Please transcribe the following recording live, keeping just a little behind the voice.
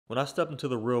When I stepped into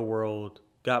the real world,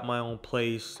 got my own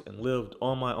place, and lived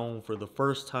on my own for the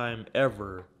first time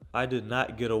ever, I did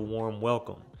not get a warm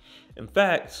welcome. In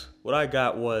fact, what I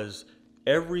got was,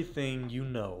 everything you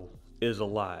know is a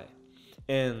lie.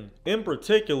 And in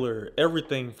particular,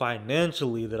 everything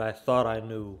financially that I thought I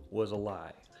knew was a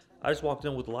lie. I just walked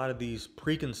in with a lot of these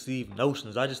preconceived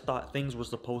notions. I just thought things were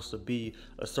supposed to be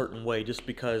a certain way just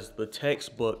because the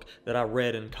textbook that I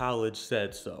read in college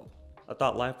said so. I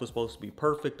thought life was supposed to be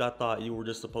perfect. I thought you were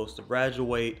just supposed to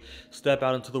graduate, step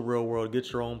out into the real world,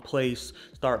 get your own place,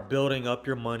 start building up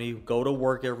your money, go to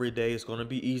work every day. It's going to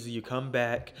be easy. You come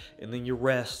back and then you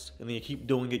rest and then you keep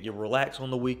doing it. You relax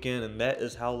on the weekend, and that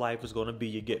is how life is going to be.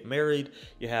 You get married,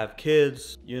 you have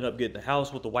kids, you end up getting a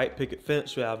house with a white picket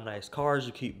fence, you have nice cars,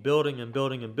 you keep building and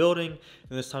building and building,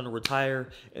 and it's time to retire,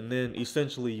 and then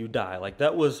essentially you die. Like,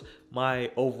 that was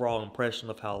my overall impression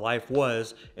of how life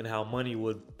was and how money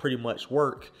would pretty much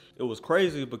work. It was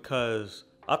crazy because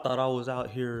I thought I was out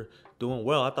here doing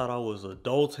well. I thought I was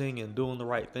adulting and doing the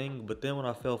right thing, but then when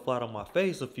I fell flat on my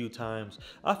face a few times,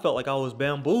 I felt like I was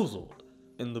bamboozled.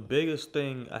 And the biggest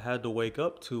thing I had to wake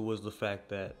up to was the fact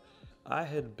that I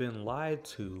had been lied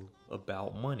to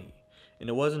about money. And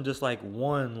it wasn't just like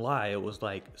one lie, it was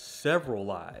like several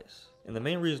lies. And the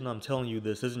main reason I'm telling you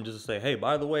this isn't just to say, hey,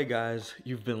 by the way, guys,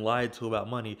 you've been lied to about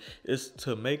money. It's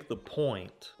to make the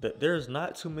point that there's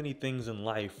not too many things in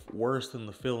life worse than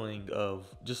the feeling of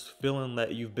just feeling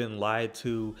that you've been lied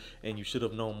to and you should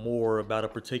have known more about a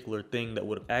particular thing that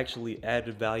would have actually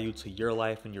added value to your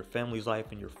life and your family's life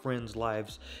and your friends'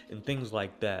 lives and things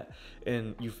like that.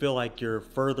 And you feel like you're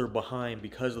further behind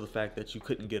because of the fact that you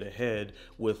couldn't get ahead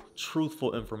with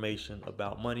truthful information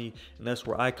about money. And that's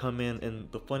where I come in.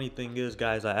 And the funny thing is,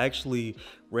 guys, I actually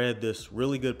read this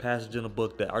really good passage in a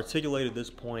book that articulated this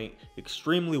point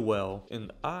extremely well,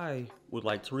 and I would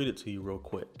like to read it to you real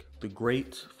quick. The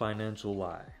Great Financial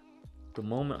Lie. The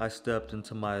moment I stepped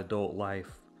into my adult life,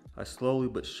 I slowly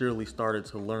but surely started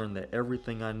to learn that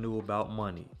everything I knew about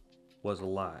money was a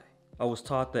lie. I was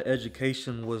taught that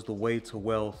education was the way to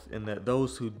wealth and that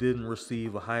those who didn't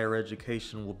receive a higher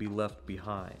education will be left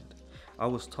behind. I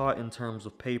was taught in terms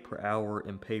of pay per hour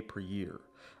and pay per year.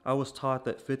 I was taught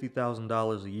that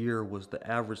 $50,000 a year was the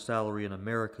average salary in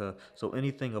America, so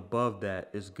anything above that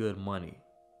is good money.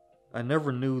 I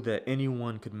never knew that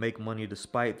anyone could make money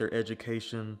despite their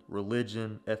education,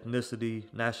 religion, ethnicity,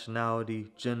 nationality,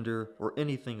 gender, or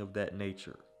anything of that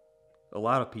nature. A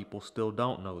lot of people still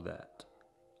don't know that.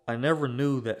 I never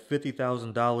knew that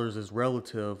 $50,000 is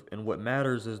relative, and what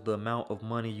matters is the amount of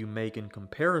money you make in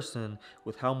comparison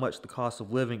with how much the cost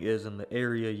of living is in the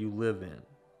area you live in.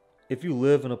 If you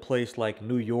live in a place like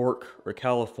New York or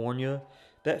California,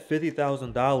 that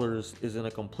 $50,000 is in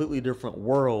a completely different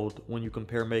world when you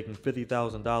compare making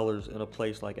 $50,000 in a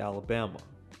place like Alabama.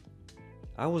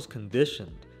 I was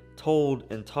conditioned, told,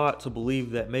 and taught to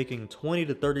believe that making $20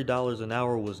 to $30 an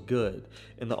hour was good,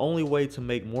 and the only way to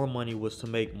make more money was to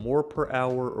make more per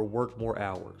hour or work more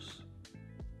hours.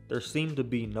 There seemed to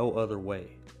be no other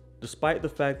way. Despite the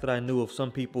fact that I knew of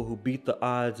some people who beat the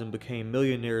odds and became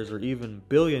millionaires or even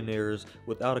billionaires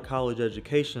without a college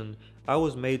education, I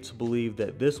was made to believe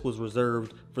that this was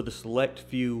reserved for the select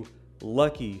few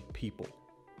lucky people.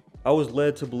 I was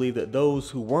led to believe that those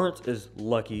who weren't as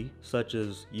lucky, such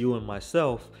as you and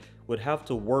myself, would have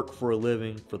to work for a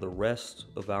living for the rest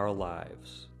of our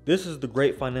lives. This is the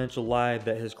great financial lie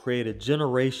that has created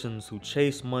generations who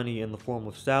chase money in the form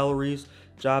of salaries,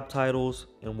 job titles,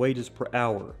 and wages per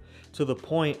hour, to the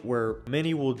point where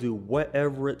many will do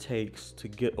whatever it takes to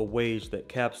get a wage that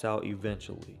caps out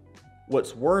eventually.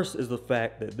 What's worse is the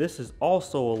fact that this is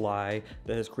also a lie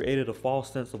that has created a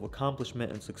false sense of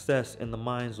accomplishment and success in the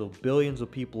minds of billions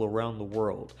of people around the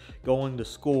world. Going to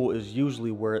school is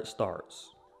usually where it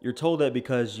starts. You're told that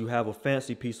because you have a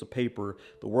fancy piece of paper,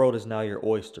 the world is now your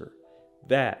oyster.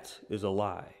 That is a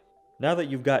lie. Now that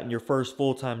you've gotten your first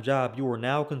full-time job, you are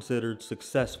now considered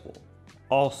successful.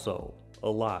 Also a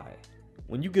lie.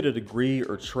 When you get a degree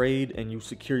or trade and you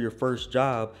secure your first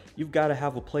job, you've got to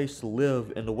have a place to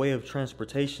live and a way of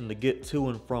transportation to get to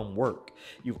and from work.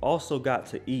 You've also got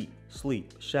to eat,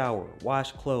 sleep, shower,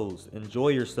 wash clothes, enjoy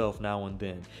yourself now and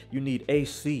then. You need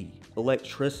AC,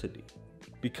 electricity.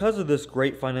 Because of this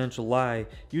great financial lie,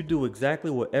 you do exactly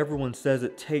what everyone says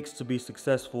it takes to be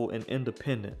successful and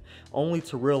independent, only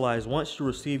to realize once you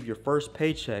receive your first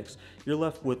paychecks, you're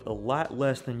left with a lot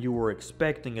less than you were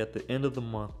expecting at the end of the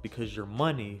month because your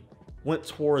money went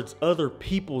towards other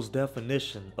people's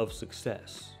definition of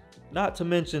success. Not to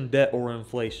mention debt or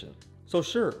inflation. So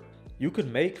sure, You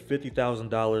could make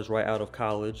 $50,000 right out of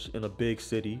college in a big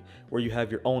city where you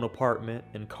have your own apartment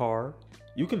and car.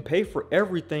 You can pay for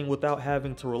everything without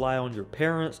having to rely on your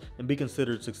parents and be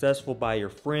considered successful by your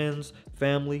friends,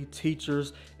 family,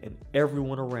 teachers, and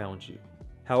everyone around you.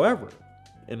 However,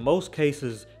 in most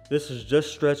cases, this is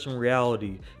just stretching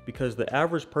reality because the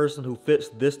average person who fits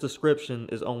this description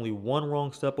is only one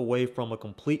wrong step away from a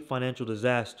complete financial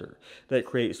disaster that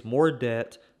creates more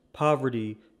debt,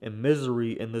 poverty, and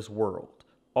misery in this world,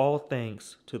 all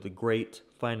thanks to the great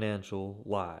financial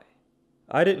lie.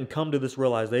 I didn't come to this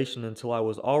realization until I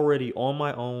was already on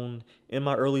my own in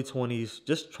my early 20s,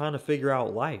 just trying to figure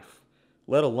out life,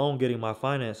 let alone getting my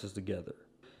finances together.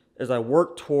 As I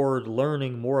worked toward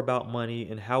learning more about money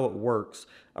and how it works,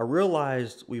 I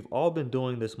realized we've all been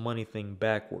doing this money thing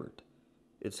backward.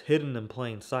 It's hidden in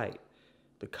plain sight.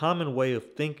 The common way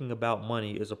of thinking about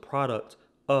money is a product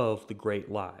of the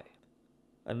great lie.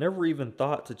 I never even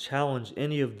thought to challenge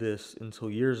any of this until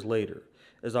years later,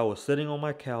 as I was sitting on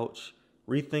my couch,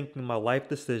 rethinking my life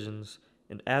decisions,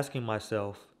 and asking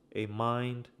myself a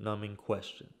mind-numbing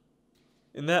question.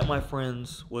 And that, my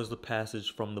friends, was the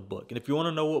passage from the book. And if you want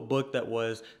to know what book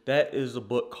that is a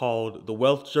book called The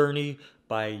Wealth Journey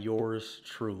by yours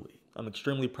truly. I'm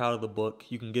extremely proud of the book.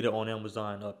 You can get it on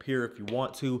Amazon up here if you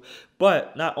want to.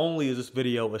 But not only is this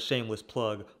video a shameless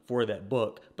plug for that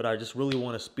book, but I just really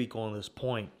want to speak on this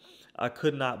point. I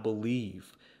could not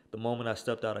believe the moment I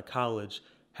stepped out of college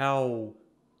how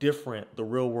different the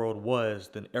real world was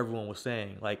than everyone was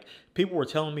saying. Like, people were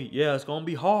telling me, yeah, it's going to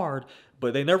be hard,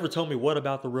 but they never told me what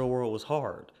about the real world was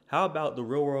hard. How about the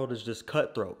real world is just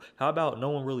cutthroat? How about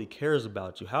no one really cares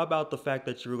about you? How about the fact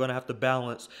that you're going to have to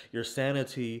balance your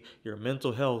sanity, your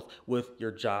mental health with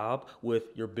your job, with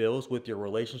your bills, with your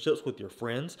relationships, with your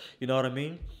friends? You know what I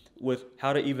mean? With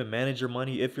how to even manage your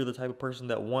money if you're the type of person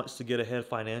that wants to get ahead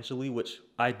financially, which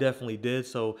I definitely did.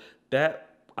 So that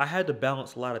I had to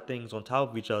balance a lot of things on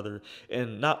top of each other.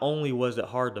 And not only was it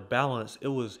hard to balance, it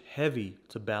was heavy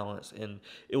to balance. And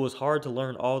it was hard to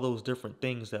learn all those different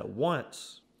things at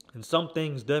once. And some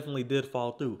things definitely did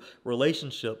fall through.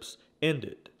 Relationships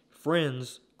ended.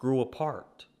 Friends grew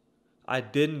apart. I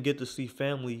didn't get to see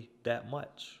family that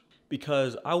much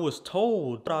because I was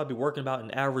told I'd be working about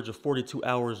an average of 42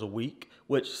 hours a week,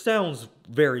 which sounds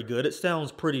very good. It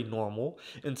sounds pretty normal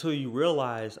until you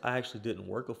realize I actually didn't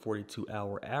work a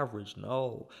 42-hour average.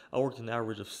 No, I worked an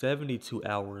average of 72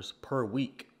 hours per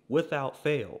week without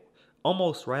fail,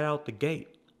 almost right out the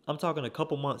gate. I'm talking a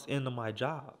couple months into my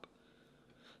job.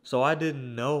 So I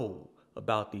didn't know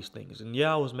about these things. And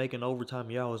yeah, I was making overtime.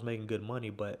 Yeah, I was making good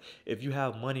money. But if you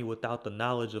have money without the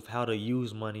knowledge of how to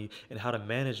use money and how to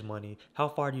manage money, how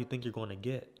far do you think you're going to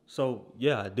get? So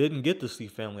yeah, I didn't get to see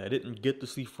family. I didn't get to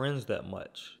see friends that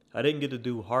much. I didn't get to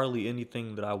do hardly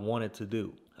anything that I wanted to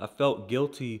do. I felt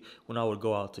guilty when I would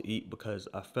go out to eat because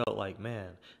I felt like,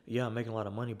 man, yeah, I'm making a lot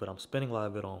of money, but I'm spending a lot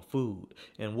of it on food.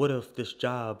 And what if this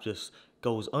job just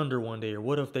goes under one day, or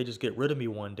what if they just get rid of me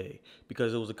one day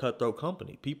because it was a cutthroat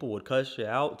company? People would cuss you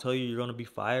out, tell you you're going to be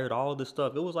fired, all this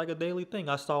stuff. It was like a daily thing.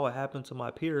 I saw it happen to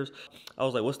my peers. I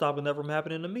was like, what's stopping that from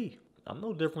happening to me? I'm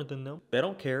no different than them. They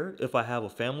don't care if I have a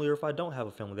family or if I don't have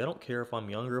a family. They don't care if I'm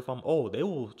young or if I'm old. They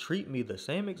will treat me the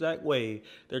same exact way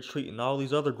they're treating all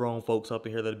these other grown folks up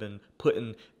in here that have been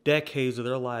putting decades of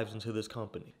their lives into this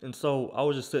company. And so I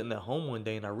was just sitting at home one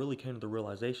day and I really came to the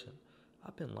realization,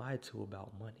 I've been lied to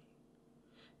about money.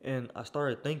 And I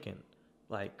started thinking,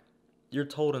 like, you're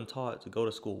told and taught to go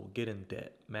to school, get in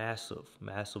debt, massive,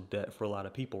 massive debt for a lot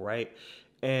of people, right?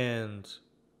 And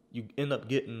you end up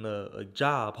getting a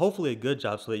job, hopefully a good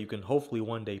job, so that you can hopefully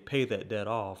one day pay that debt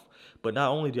off. But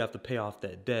not only do you have to pay off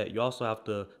that debt, you also have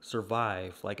to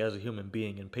survive, like, as a human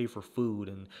being, and pay for food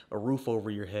and a roof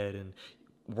over your head and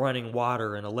running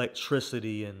water and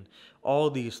electricity and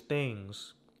all these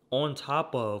things on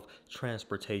top of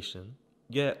transportation.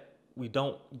 Yet we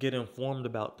don't get informed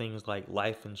about things like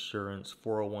life insurance,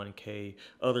 401k,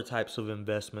 other types of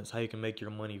investments, how you can make your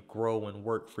money grow and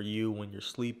work for you when you're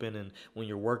sleeping and when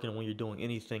you're working, when you're doing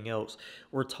anything else.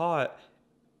 We're taught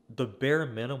the bare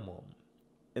minimum,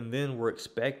 and then we're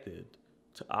expected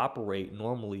to operate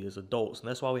normally as adults. And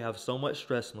that's why we have so much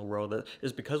stress in the world. That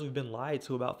is because we've been lied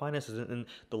to about finances, and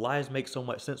the lies make so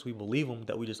much sense. We believe them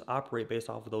that we just operate based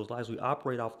off of those lies. We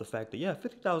operate off the fact that, yeah,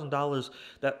 $50,000,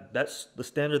 that's the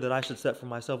standard that I should set for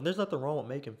myself. And there's nothing wrong with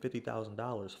making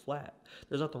 $50,000 flat.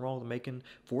 There's nothing wrong with making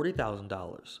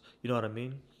 $40,000. You know what I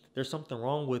mean? There's something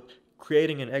wrong with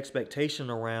creating an expectation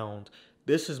around,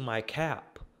 this is my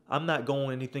cap. I'm not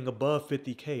going anything above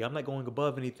 50K. I'm not going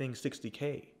above anything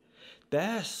 60K.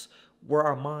 That's where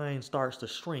our mind starts to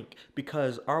shrink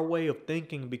because our way of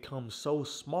thinking becomes so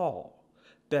small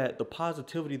that the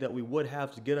positivity that we would have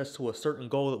to get us to a certain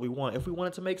goal that we want, if we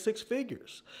wanted to make 6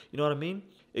 figures, you know what I mean?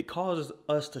 It causes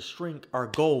us to shrink our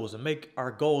goals and make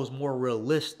our goals more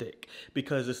realistic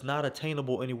because it's not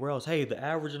attainable anywhere else. Hey, the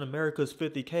average in America is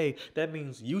 50K. That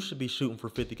means you should be shooting for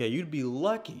 50K. You'd be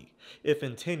lucky if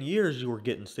in 10 years you were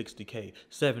getting 60K,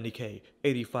 70K,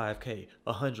 85K,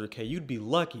 100K. You'd be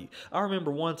lucky. I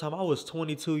remember one time I was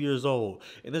 22 years old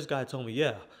and this guy told me,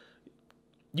 yeah,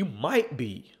 you might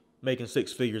be making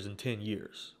 6 figures in 10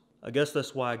 years. I guess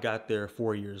that's why I got there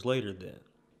 4 years later then.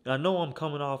 And I know I'm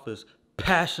coming off as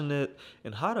passionate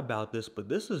and hot about this, but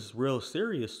this is real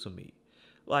serious to me.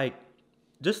 Like,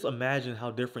 just imagine how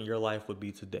different your life would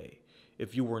be today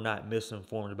if you were not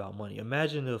misinformed about money.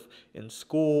 Imagine if in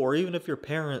school or even if your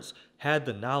parents had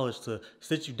the knowledge to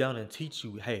sit you down and teach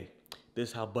you, hey, this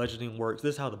is how budgeting works,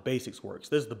 this is how the basics works,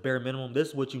 this is the bare minimum, this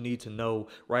is what you need to know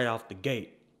right off the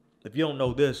gate. If you don't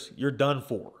know this, you're done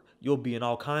for. You'll be in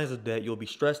all kinds of debt. You'll be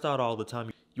stressed out all the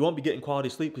time. You won't be getting quality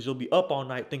sleep because you'll be up all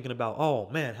night thinking about, oh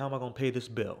man, how am I going to pay this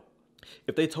bill?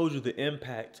 If they told you the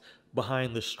impact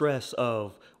behind the stress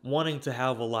of wanting to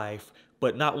have a life,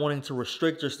 but not wanting to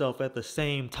restrict yourself at the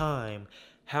same time,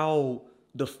 how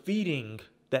defeating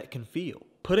that can feel.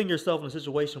 Putting yourself in a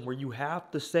situation where you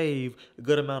have to save a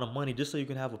good amount of money just so you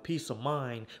can have a peace of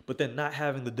mind, but then not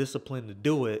having the discipline to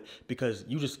do it because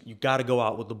you got to go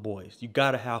out with the boys. You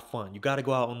got to have fun. You got to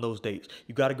go out on those dates.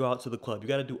 You got to go out to the club. You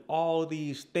got to do all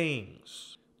these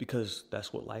things because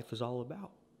that's what life is all about.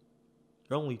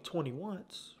 You're only 20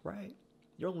 once, right?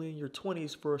 You're only in your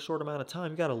 20s for a short amount of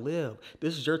time. You got to live.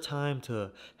 This is your time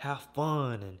to have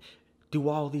fun and do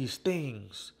all these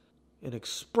things and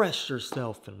express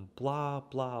yourself and blah,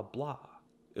 blah, blah.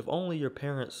 If only your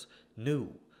parents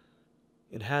knew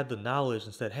and had the knowledge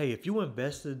and said, hey, if you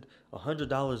invested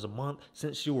 $100 a month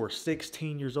since you were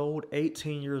 16 years old,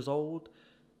 18 years old,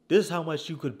 this is how much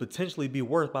you could potentially be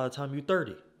worth by the time you're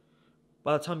 30,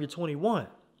 by the time you're 21.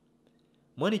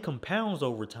 Money compounds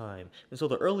over time. And so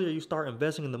the earlier you start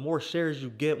investing and the more shares you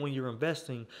get when you're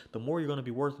investing, the more you're going to be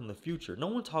worth in the future. No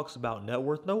one talks about net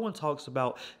worth. No one talks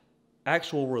about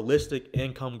actual realistic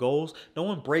income goals. No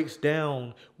one breaks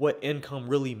down what income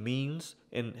really means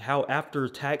and how after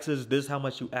taxes, this is how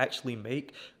much you actually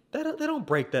make. They don't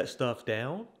break that stuff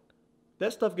down.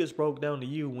 That stuff gets broke down to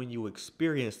you when you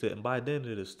experience it, and by then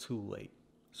it is too late.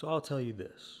 So I'll tell you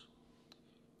this.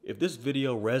 If this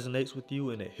video resonates with you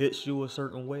and it hits you a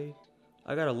certain way,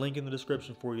 I got a link in the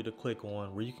description for you to click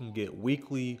on where you can get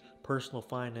weekly personal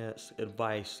finance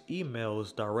advice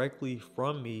emails directly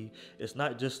from me. It's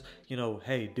not just,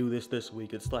 hey, do this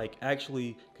week. It's like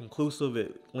actually conclusive.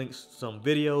 It links some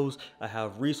videos. I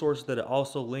have resources that it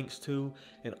also links to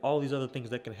and all these other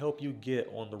things that can help you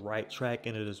get on the right track.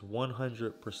 And it is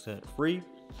 100% free.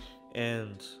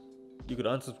 And you could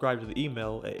unsubscribe to the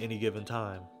email at any given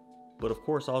time. But of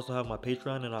course, I also have my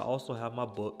Patreon and I also have my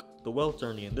book, The Wealth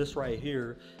Journey. And this right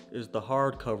here is the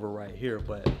hardcover right here.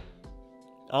 But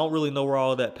I don't really know where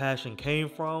all that passion came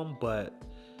from, but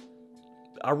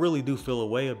I really do feel a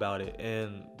way about it.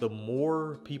 And the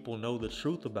more people know the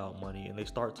truth about money and they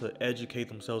start to educate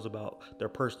themselves about their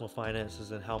personal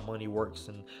finances and how money works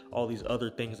and all these other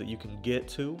things that you can get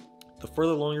to, the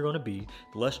further along you're going to be,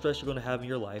 the less stress you're going to have in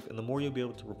your life, and the more you'll be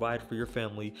able to provide for your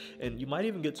family. And you might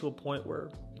even get to a point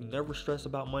where you never stress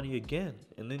about money again.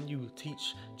 And then you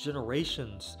teach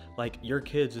generations, like your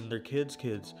kids and their kids'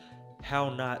 kids, how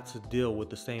not to deal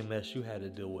with the same mess you had to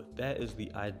deal with. That is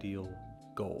the ideal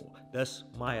goal. That's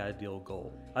my ideal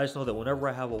goal. I just know that whenever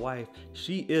I have a wife,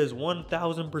 she is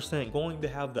 1000% going to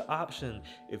have the option.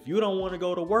 If you don't want to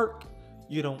go to work,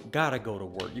 you don't gotta go to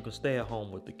work. You can stay at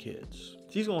home with the kids.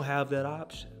 She's gonna have that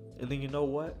option. And then you know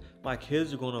what? My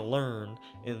kids are gonna learn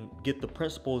and get the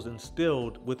principles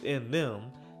instilled within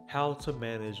them how to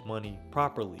manage money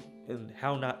properly and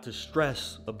how not to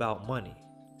stress about money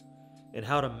and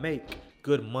how to make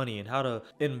good money and how to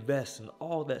invest and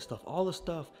all that stuff. All the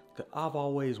stuff that I've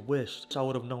always wished I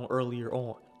would have known earlier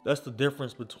on. That's the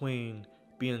difference between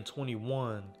being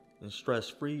 21 and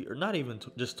stress-free, or not even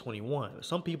just 21.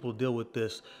 Some people deal with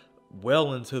this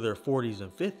well into their 40s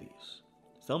and 50s,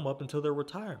 some up until their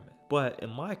retirement. But in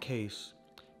my case,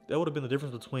 that would have been the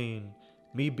difference between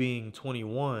me being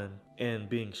 21 and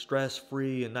being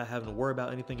stress-free and not having to worry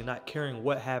about anything and not caring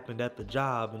what happened at the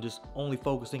job and just only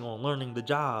focusing on learning the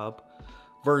job,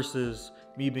 versus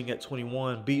me being at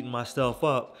 21 beating myself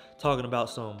up talking about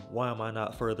why am I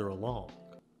not further along?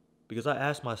 Because I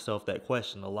ask myself that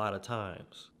question a lot of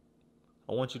times.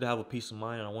 I want you to have a peace of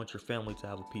mind and I want your family to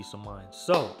have a peace of mind.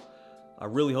 So I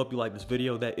really hope you like this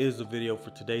video. That is the video for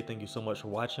today. Thank you so much for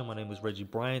watching. My name is Reggie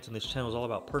Bryant, and this channel is all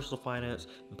about personal finance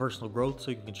and personal growth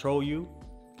so you can control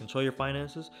your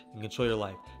finances, and control your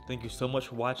life. Thank you so much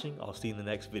for watching. I'll see you in the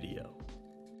next video.